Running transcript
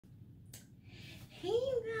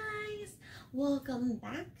Welcome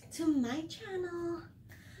back to my channel.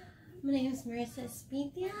 My name is Marissa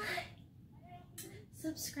Espitia.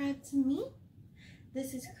 Subscribe to me.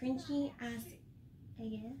 This is cringy as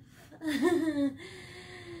AF.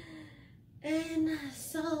 And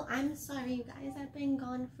so I'm sorry you guys, I've been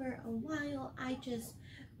gone for a while. I just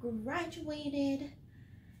graduated.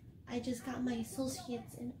 I just got my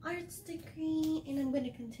associate's in arts degree, and I'm going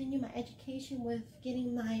to continue my education with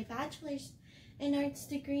getting my bachelor's in arts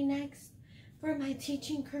degree next for my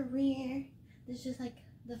teaching career. This is like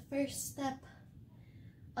the first step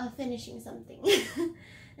of finishing something.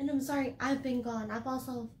 And I'm sorry I've been gone. I've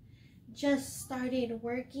also just started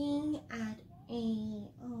working at a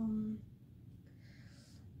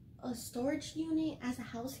storage unit as a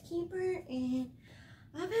housekeeper, and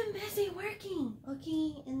I've been busy working,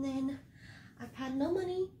 okay? And then I've had no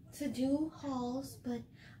money to do hauls, but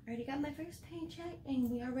I already got my first paycheck,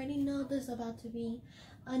 and we already know there's about to be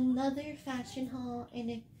another fashion haul.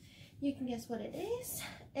 And if you can guess what it is,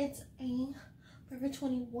 it's a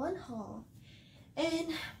Forever21 haul.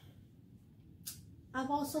 And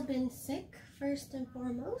I've also been sick, first and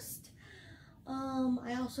foremost.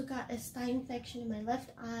 I also got a sty infection in my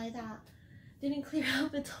left eye that didn't clear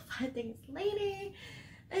up until 5 days later.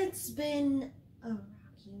 It's been a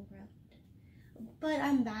rocky road, but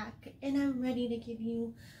I'm back and I'm ready to give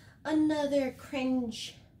you another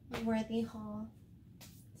cringe worthy haul.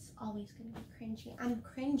 It's always gonna be cringy. I'm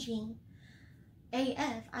cringing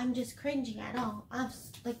AF. I'm just cringy at all.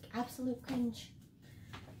 Like absolute cringe.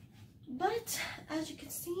 But as you can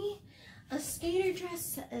see, a skater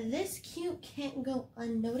dress this cute can't go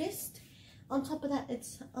unnoticed. On top of that,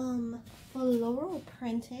 it's floral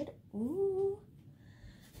printed. Ooh.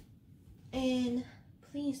 And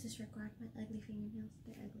please disregard my ugly fingernails.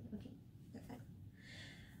 They're ugly. Okay, they're ugly.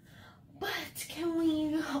 But can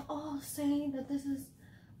we all say that this is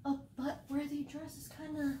a butt-worthy dress? It's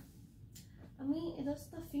kind of, I mean, it does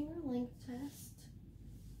the finger length test,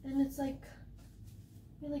 and it's like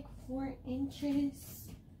maybe like 4 inches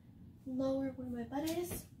lower where my butt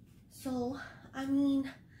is. So I mean,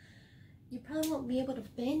 you probably won't be able to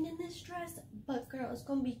bend in this dress, but girl, it's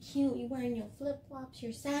gonna be cute. You're wearing your flip-flops,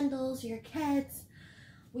 your sandals, your cats.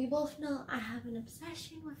 We both know I have an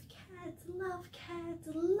obsession with cats. Love cats,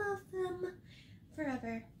 love them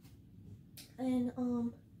forever. And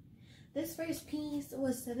this first piece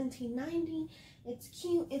was $17.90. It's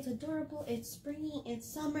cute, it's adorable, it's springy, it's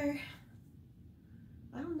summer.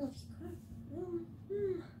 I don't know if you could.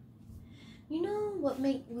 You know what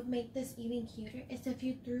would make this even cuter is if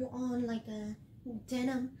you threw on like a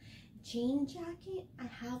denim jean jacket. I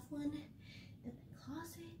have one in my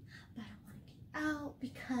closet, but I don't want to get out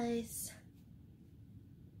because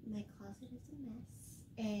my closet is a mess,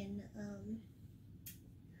 and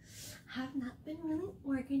have not been really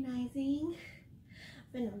organizing.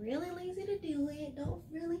 Been really lazy to do it. Don't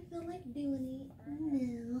really feel like doing it.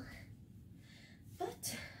 No.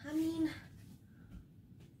 But I mean,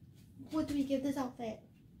 what do we give this outfit?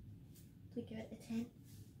 Do we give it a 10?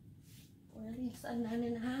 Or at least a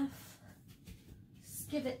 9.5? Just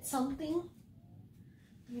give it something.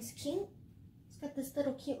 It's cute. It's got this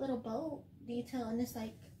cute little bow detail, and it's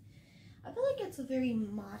like, I feel like it's a very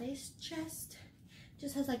modest chest.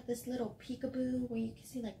 Just has like this little peekaboo where you can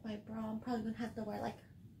see like my bra. I'm probably gonna have to wear like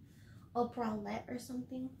a bralette or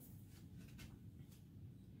something.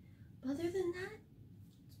 But other than that,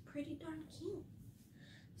 it's pretty darn cute.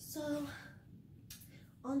 So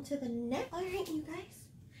on to the next. All right, you guys,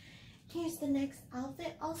 here's the next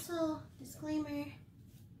outfit. Also, disclaimer,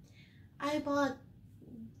 I bought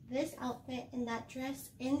this outfit and that dress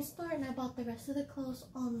in store, and I bought the rest of the clothes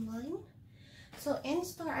online. So in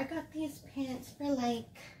store, I got these pants for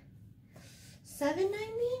like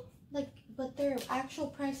 $7.90, like, but their actual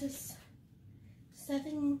price is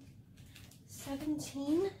 $17.90. Can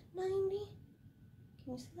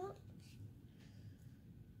you see that?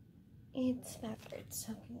 It's backwards,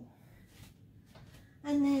 okay.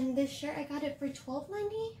 And then this shirt, I got it for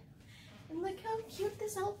 $12.90. And look how cute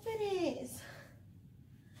this outfit is.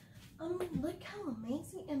 Look how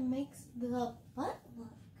amazing it makes the butt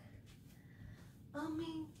look. I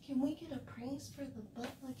mean, can we get a praise for the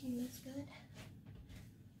butt looking this good?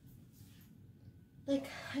 Like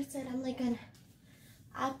I said, I'm like an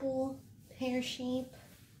apple pear shape.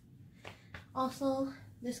 Also,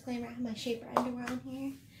 disclaimer, I have my shaper underwear on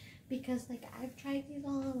here because like I've tried these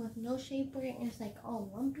on with no shaper and it's like all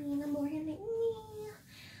lumpy, and I'm wearing like, yeah,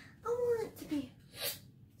 I want it to be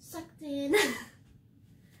sucked in.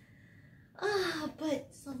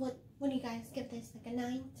 But so what do you guys give this? Like a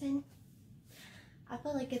 9, 10? I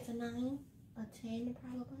feel like it's a 9, a 10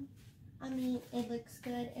 probably. I mean, it looks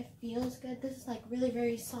good. It feels good. This is like really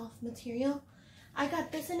very soft material. I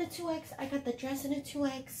got this in a 2X. I got the dress in a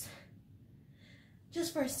 2X.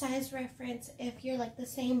 Just for size reference, if you're like the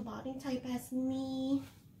same body type as me.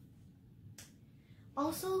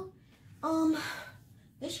 Also,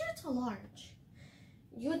 this shirt's a large.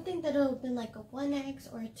 You would think that it would have been like a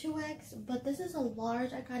 1X or a 2X, but this is a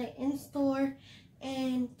large. I got it in store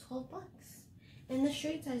and 12 bucks. In the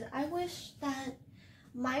straight size, I wish that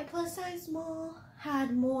my plus size mall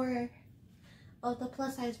had more of the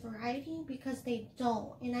plus size variety, because they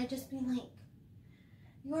don't. And I just be like,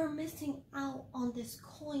 you're missing out on this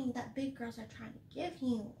coin that big girls are trying to give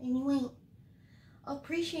you, and you ain't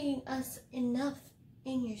appreciating us enough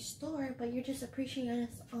in your store, but you're just appreciating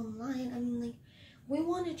us online. I mean, like, we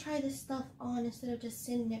want to try this stuff on instead of just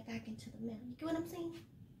sending it back into the mail. You get what I'm saying?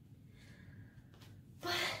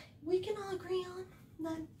 But we can all agree on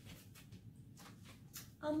that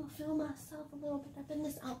I'm gonna feel myself a little bit up in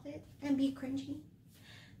this outfit and be cringy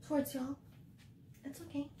towards y'all. It's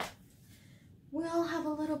okay. We all have a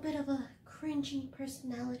little bit of a cringy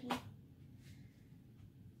personality.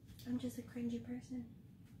 I'm just a cringy person.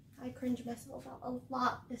 I cringe myself out a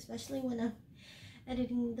lot, especially when I'm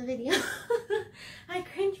editing the video. I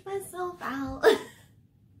cringe myself out.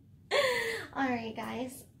 Alright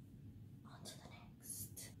guys, on to the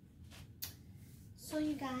next. So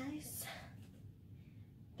you guys,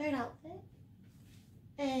 third outfit.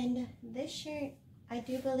 And this shirt, I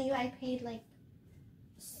do believe I paid like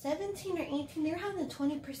 17 or 18. They're having a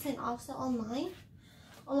 20% off sale online,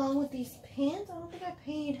 along with these pants. I don't think I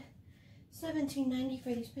paid $17.90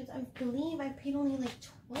 for these pants. I believe I paid only like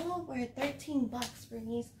 12 or 13 bucks for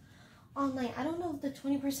these online. I don't know if the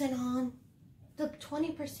 20%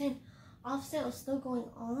 off sale is still going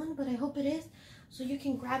on, but I hope it is, so you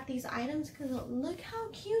can grab these items. Because look how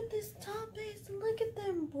cute this top is. Look at the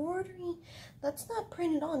embroidery. That's not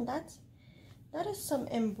printed on. That is some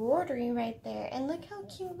embroidery right there. And look how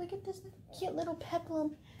cute. Look at this cute little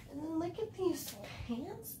peplum. And then look at these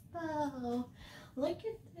pants though. Look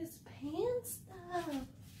at this pants though.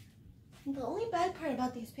 The only bad part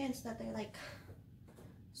about these pants is that they're like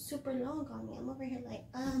super long on me. I'm over here like,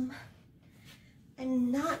 I'm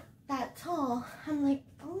not that tall. I'm like,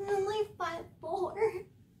 I'm only 5'4".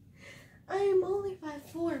 I'm only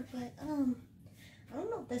 5'4", but I don't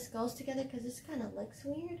know if this goes together because this kind of looks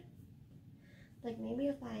weird. Like maybe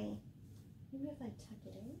if I tuck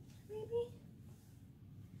it in, maybe.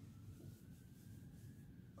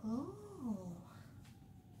 Oh,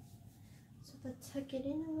 so if I tuck it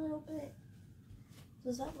in a little bit,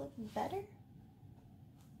 does that look better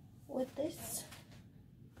with this?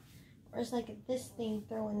 Or is like this thing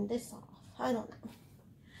throwing this off? I don't know.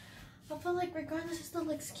 I feel like regardless, it still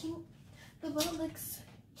looks cute. The boat looks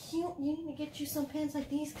cute. You need to get you some pants like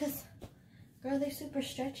these, because girl, they're super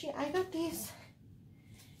stretchy. I got these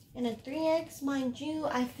in a 3X, mind you.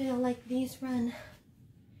 I feel like these run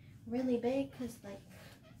really big, because like,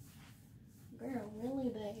 girl, really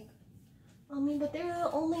big. I mean, but they're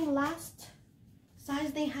the only last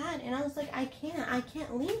size they had, and I was like, I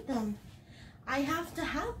can't leave them. I have to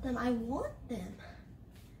have them. I want them.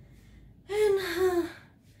 And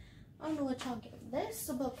I don't know what y'all give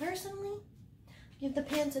this, but personally, give the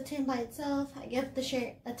pants a 10 by itself. I give the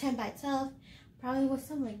shirt a 10 by itself, probably with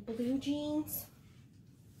some like blue jeans.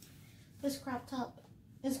 This crop top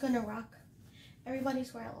is gonna rock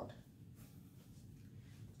everybody's world.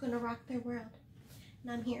 It's gonna rock their world,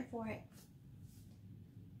 and I'm here for it.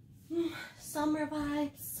 Summer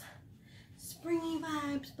vibes, springy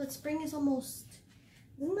vibes, but spring is almost,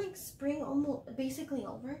 isn't like spring almost basically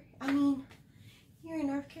over? I mean, here in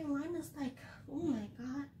North Carolina, it's like, oh my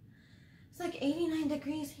god, it's like 89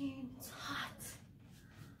 degrees here, and it's hot,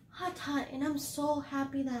 and I'm so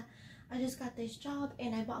happy that I just got this job,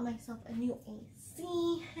 and I bought myself a new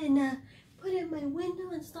AC, and put it in my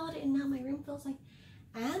window, installed it, and now my room feels like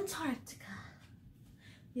Antarctica.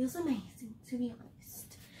 Feels amazing, to be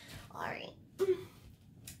honest. Alright,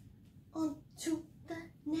 on to the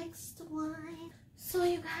next one. So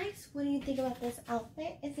you guys, what do you think about this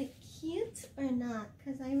outfit? Is it cute or not?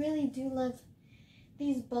 Because I really do love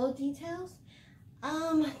these bow details.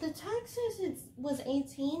 The tag says it was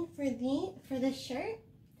 18 for this shirt,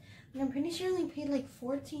 and I'm pretty sure I only paid like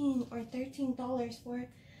 $14 or $13 for it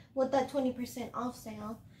with that 20% off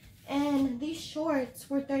sale. And these shorts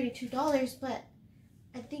were $32, but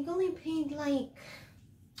I think only paid like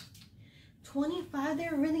 $25.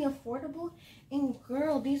 They're really affordable. And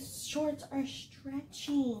girl, these shorts are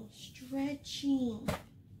stretchy.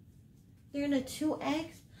 They're in a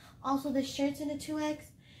 2X. Also, the shirt's in a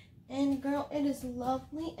 2X. And girl, it is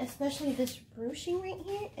lovely. Especially this ruching right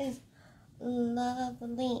here is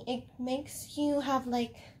lovely. It makes you have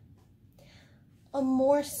like a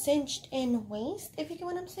more cinched in waist, if you get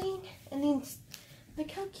what I'm saying. And then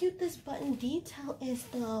look how cute this button detail is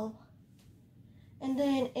though. And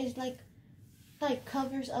then it's like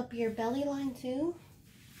covers up your belly line too.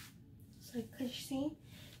 So could you see?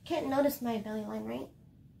 Can't notice my belly line, right?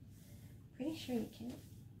 Pretty sure you can.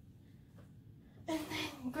 And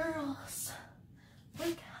then girls,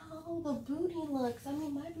 look how the booty looks. I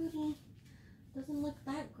mean, my booty doesn't look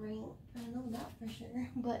that great. I know that for sure.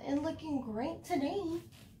 But it's looking great today.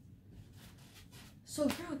 So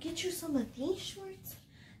girl, get you some of these shorts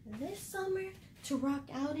this summer to rock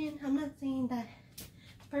out in. I'm not saying that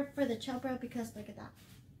for the chill bro, because look at that.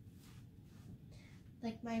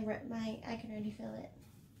 Like I can already feel it.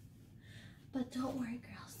 But don't worry,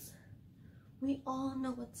 girls. We all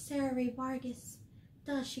know what Sarah Ray Vargas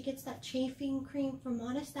does. She gets that chafing cream from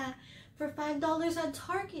Modestat for $5 at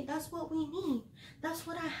Target. That's what we need. That's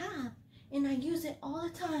what I have. And I use it all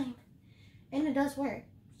the time. And it does work.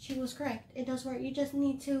 She was correct. It does work. You just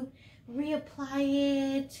need to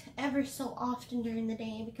reapply it ever so often during the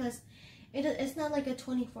day, because it's not like a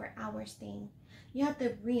 24 hours thing. You have to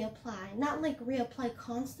reapply. Not like reapply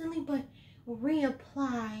constantly, but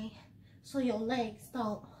reapply so your legs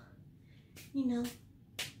don't, you know.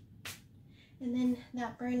 And then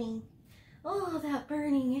that burning. Oh, that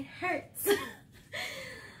burning. It hurts.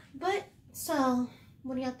 But, so,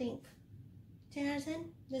 what do y'all think? 10 out of 10?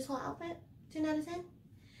 This whole outfit? 10 out of 10?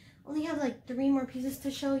 Only have like 3 more pieces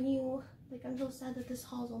to show you. Like, I'm so sad that this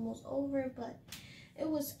haul's almost over, but it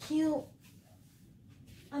was cute.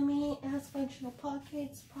 I mean, it has functional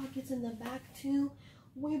pockets in the back too.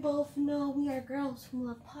 We both know we are girls who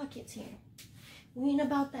love pockets here. We ain't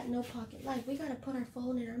about that no pocket life. We gotta put our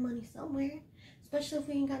phone and our money somewhere, especially if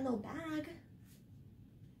we ain't got no bag.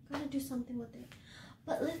 Gotta do something with it.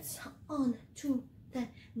 But let's on to the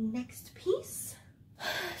next piece.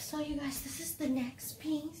 So you guys, this is the next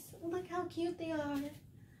piece. Look how cute they are.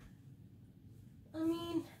 I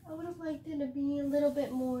mean, I would have liked it to be a little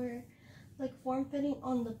bit more like form-fitting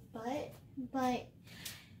on the butt, but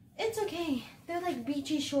it's okay. They're like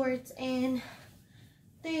beachy shorts and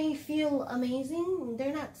they feel amazing.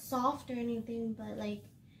 They're not soft or anything, but like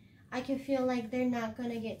I can feel like they're not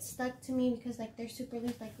gonna get stuck to me because like they're super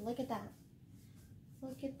loose. Like look at that.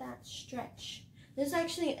 Look at that stretch. This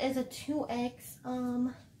actually is a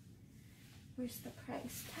 2X. Where's the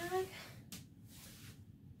price tag?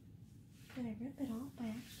 Did I rip it off by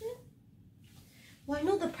accident? Well, I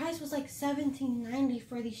know the price was like $17.90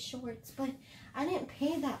 for these shorts, but I didn't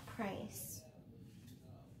pay that price.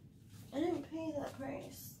 I didn't pay that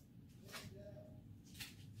price.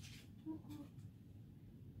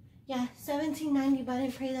 Yeah, $17.90, but I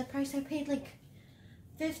didn't pay that price. I paid like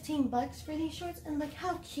 15 bucks for these shorts, and look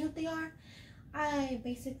how cute they are.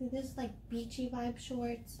 This is like beachy vibe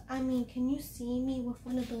shorts. I mean, can you see me with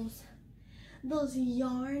one of those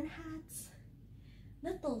yarn hats?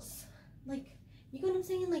 Not those, like, you know what I'm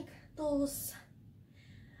saying? Like those,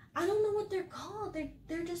 I don't know what they're called.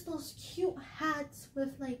 They're just those cute hats with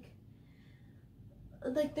like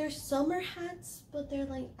they're summer hats, but they're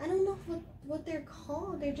like, I don't know what they're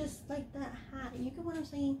called. They're just like that hat. You get what I'm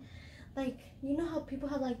saying? Like, you know how people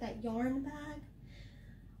have like that yarn bag?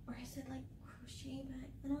 Or is it like crochet bag?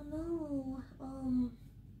 I don't know.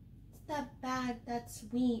 It's that bag that's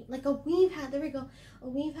weave, like a weave hat. There we go. A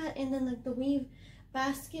weave hat, and then like the weave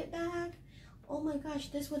basket bag. Oh my gosh,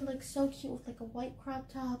 this would look so cute with like a white crop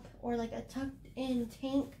top or like a tucked in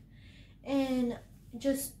tank and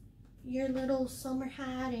just your little summer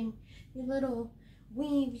hat and your little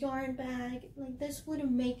weave yarn bag. Like this would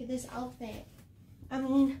make this outfit. I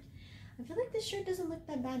mean, I feel like this shirt doesn't look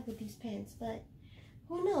that bad with these pants, but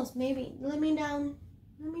who knows? Maybe let me know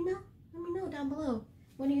down below.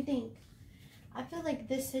 What do you think? I feel like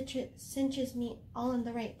this cinches me all in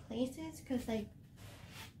the right places, because like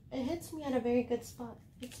it hits me at a very good spot.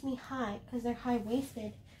 It hits me high because they're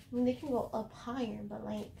high-waisted. I mean, they can go up higher, but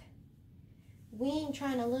like we ain't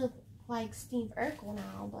trying to look like Steve Urkel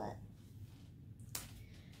now, but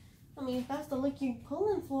I mean, if that's the look you're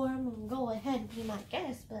pulling for, I'm gonna go ahead and be my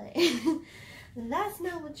guest, but that's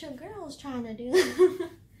not what your girl's trying to do.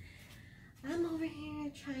 I'm over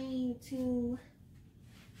here trying to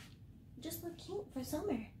just look cute for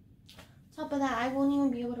summer. Top of that, I won't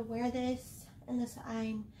even be able to wear this unless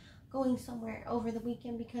I'm going somewhere over the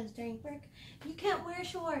weekend, because during work you can't wear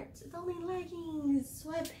shorts. It's only leggings,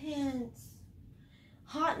 sweatpants,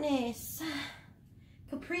 hotness,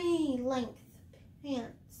 capri length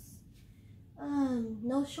pants,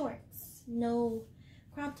 no shorts, no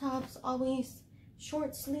crop tops, always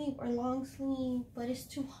short sleeve or long sleeve, but it's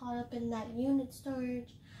too hot up in that unit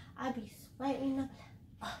storage. I'd be sweating up.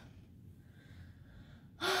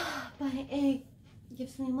 But it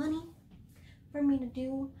gives me money for me to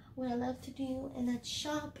do what I love to do, and that's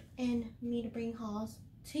shop and me to bring hauls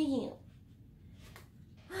to you.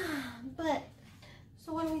 But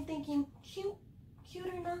so what are we thinking? Cute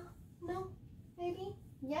or no? No? Maybe?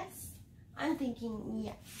 Yes? I'm thinking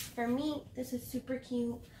yes. For me, this is super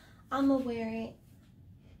cute. I'm gonna wear it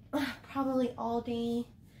probably all day.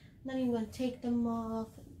 Not even gonna take them off.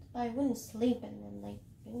 I wouldn't sleep in them. Like,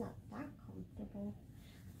 they're not that comfortable.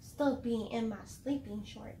 Still be in my sleeping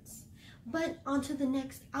shorts. But on to the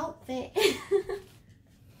next outfit.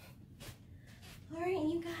 Alright,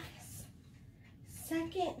 you guys.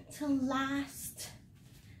 Second to last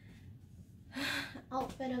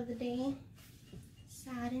outfit of the day.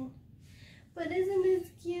 Satin. But isn't this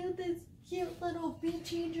cute? This cute little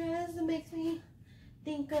beachy dress. It makes me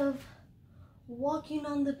think of walking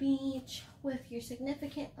on the beach with your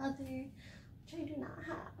significant other, which I do not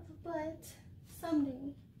have, but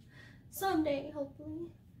someday, hopefully,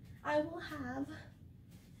 I will have.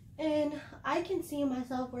 And I can see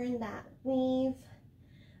myself wearing that weave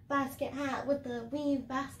basket hat with the weave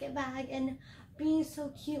basket bag and being so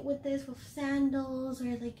cute with this, with sandals,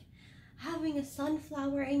 or like having a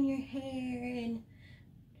sunflower in your hair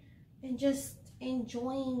and just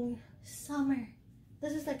enjoying summer.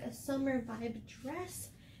 This is like a summer vibe dress.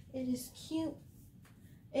 It is cute.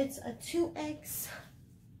 It's a 2X.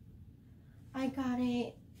 I got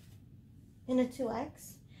it in a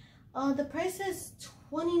 2X. The price is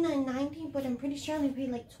 $29.90, but I'm pretty sure I only paid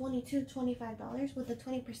like $25 with a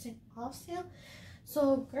 20% off sale.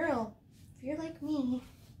 So girl, if you're like me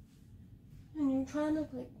and you're trying to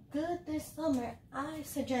look good this summer, I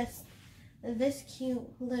suggest this cute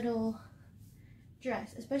little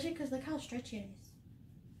dress, especially because look how stretchy it is.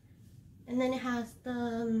 And then it has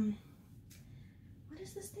the what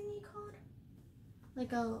is this thingy called?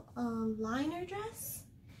 Like a liner dress.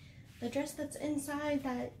 The dress that's inside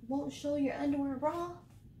that won't show your underwear bra.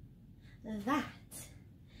 That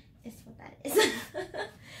is what that is.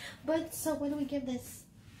 But so what do we give this?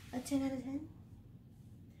 A 10 out of 10?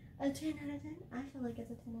 A 10 out of 10? I feel like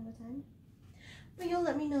it's a 10 out of 10. But you'll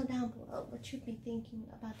let me know down below what you'd be thinking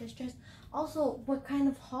about this dress. Also, what kind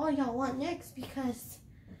of haul y'all want next, because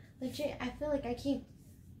legit, I feel like I keep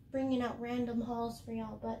bringing out random hauls for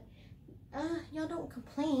y'all, but y'all don't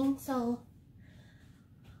complain, so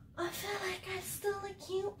I feel like I still look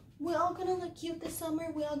cute. We're all gonna look cute this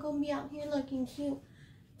summer. We all gonna be out here looking cute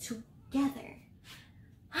together.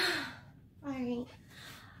 Alright.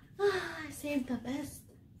 I saved the best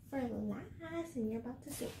for last, and you're about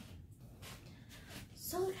to see.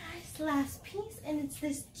 So guys, last piece, and it's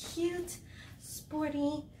this cute,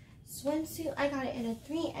 sporty swimsuit. I got it in a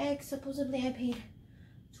 3X. Supposedly I paid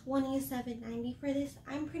 $27.90 for this.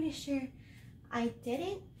 I'm pretty sure I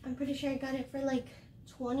didn't. I'm pretty sure I got it for like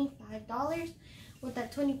 $25 with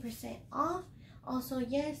that 20% off. Also,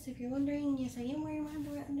 yes, if you're wondering, yes, I am wearing my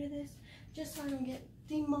underwear under this, just so I don't get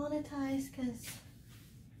demonetized, because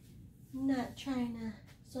I'm not trying to.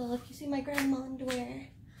 So if you see my grandma underwear,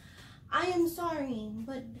 I am sorry,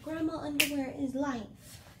 but grandma underwear is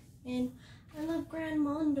life, and I love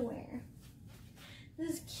grandma underwear.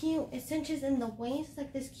 This is cute. It cinches in the waist,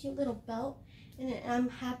 like this cute little belt, and I'm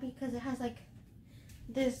happy because it has like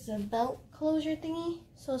this belt closure thingy.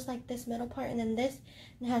 So it's like this middle part, and then this,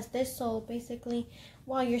 and it has this. So basically,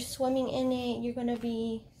 while you're swimming in it, you're gonna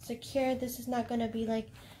be secure. This is not gonna be like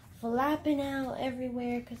flapping out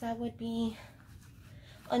everywhere, because that would be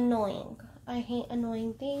annoying. I hate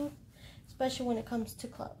annoying things, especially when it comes to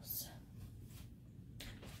clothes.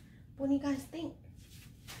 What do you guys think?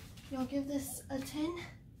 Y'all give this a 10?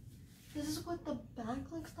 This is what the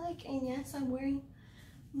back looks like, and yes, I'm wearing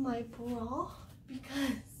my bra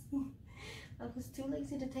because I was too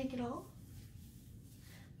lazy to take it off.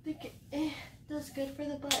 I think it does good for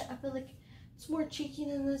the butt. I feel like it's more cheeky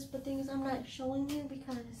than this, but things I'm not showing you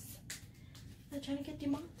because I'm trying to get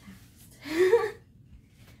demonetized.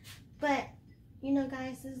 But you know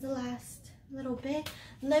guys, this is the last little bit.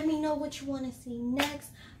 Let me know what you want to see next.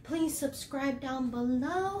 Please subscribe down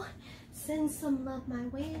below. Send some love my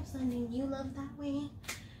way if sending you love that way.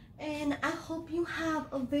 And I hope you have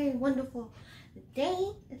a very wonderful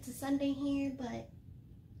day. It's a Sunday here, but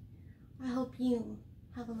I hope you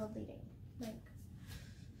have a lovely day. Like,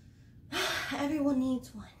 everyone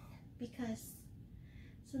needs one, because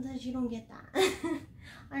sometimes you don't get that.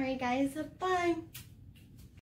 Alright guys, bye.